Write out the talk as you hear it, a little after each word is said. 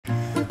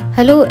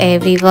Hello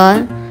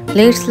everyone,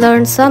 let's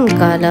learn some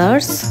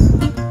colors.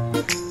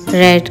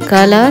 Red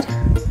color,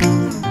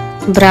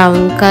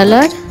 brown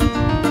color,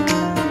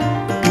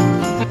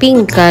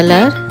 pink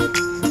color,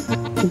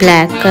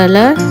 black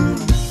color,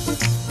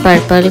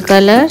 purple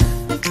color,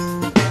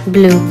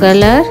 blue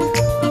color,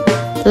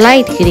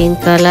 light green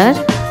color,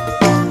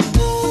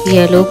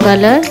 yellow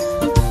color,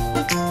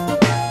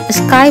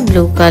 sky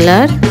blue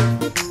color,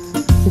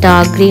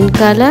 dark green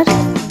color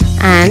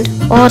and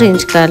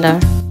orange color.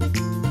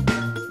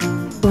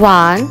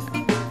 1,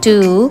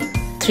 2,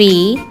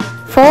 3,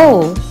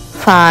 4,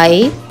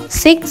 5,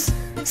 6,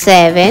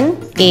 7,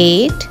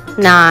 8,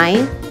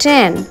 9,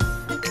 10.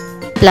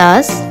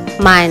 Plus,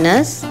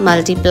 minus,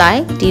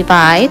 multiply,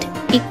 divide,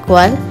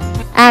 equal,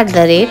 at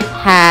the rate,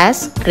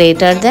 has,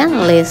 greater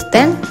than, less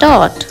than,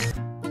 dot.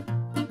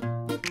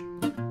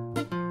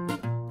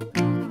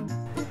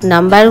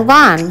 Number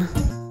 1.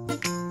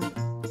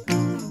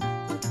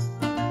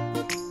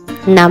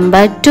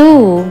 Number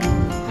 2.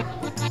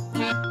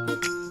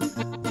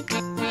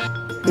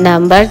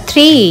 Number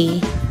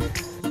 3.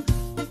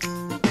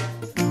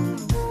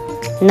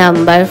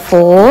 Number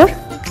 4.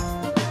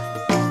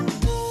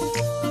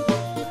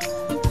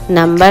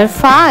 Number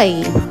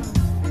 5.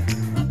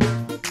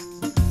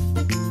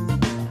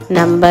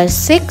 Number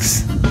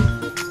 6.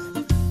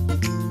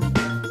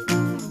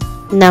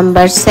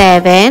 Number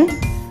 7.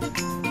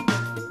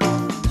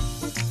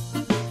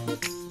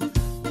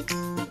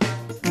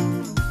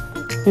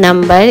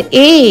 Number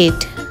 8.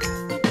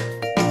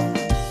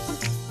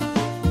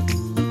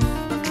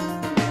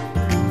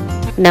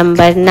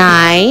 Number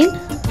 9.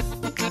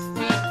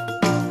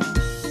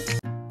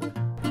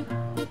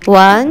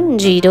 1,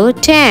 0,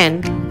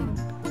 10.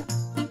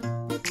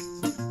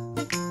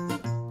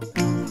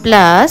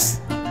 Plus,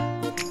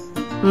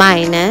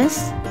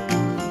 minus,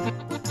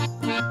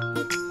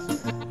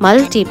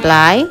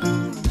 multiply,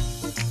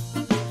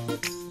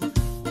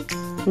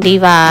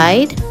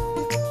 divide,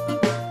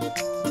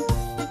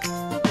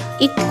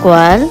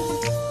 equal,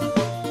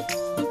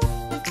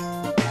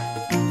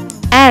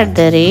 at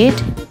the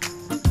rate,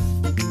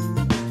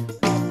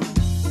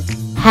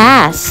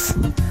 has,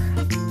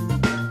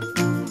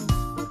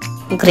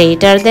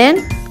 greater than,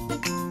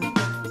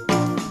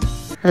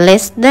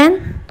 less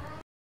than,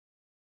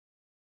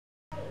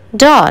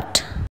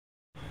 dot.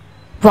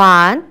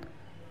 1,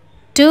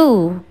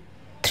 2,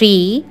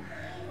 3,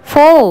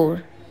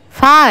 4,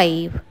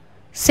 5,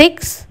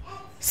 6,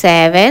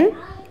 7,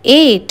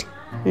 8,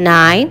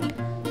 9,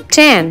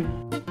 10.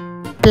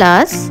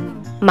 Plus,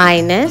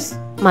 minus,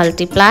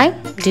 multiply,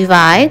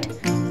 divide,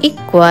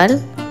 equal,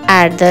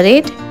 at the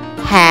rate,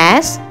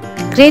 has,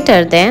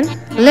 greater than,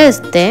 less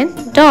than,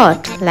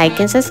 dot. Like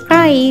and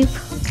subscribe.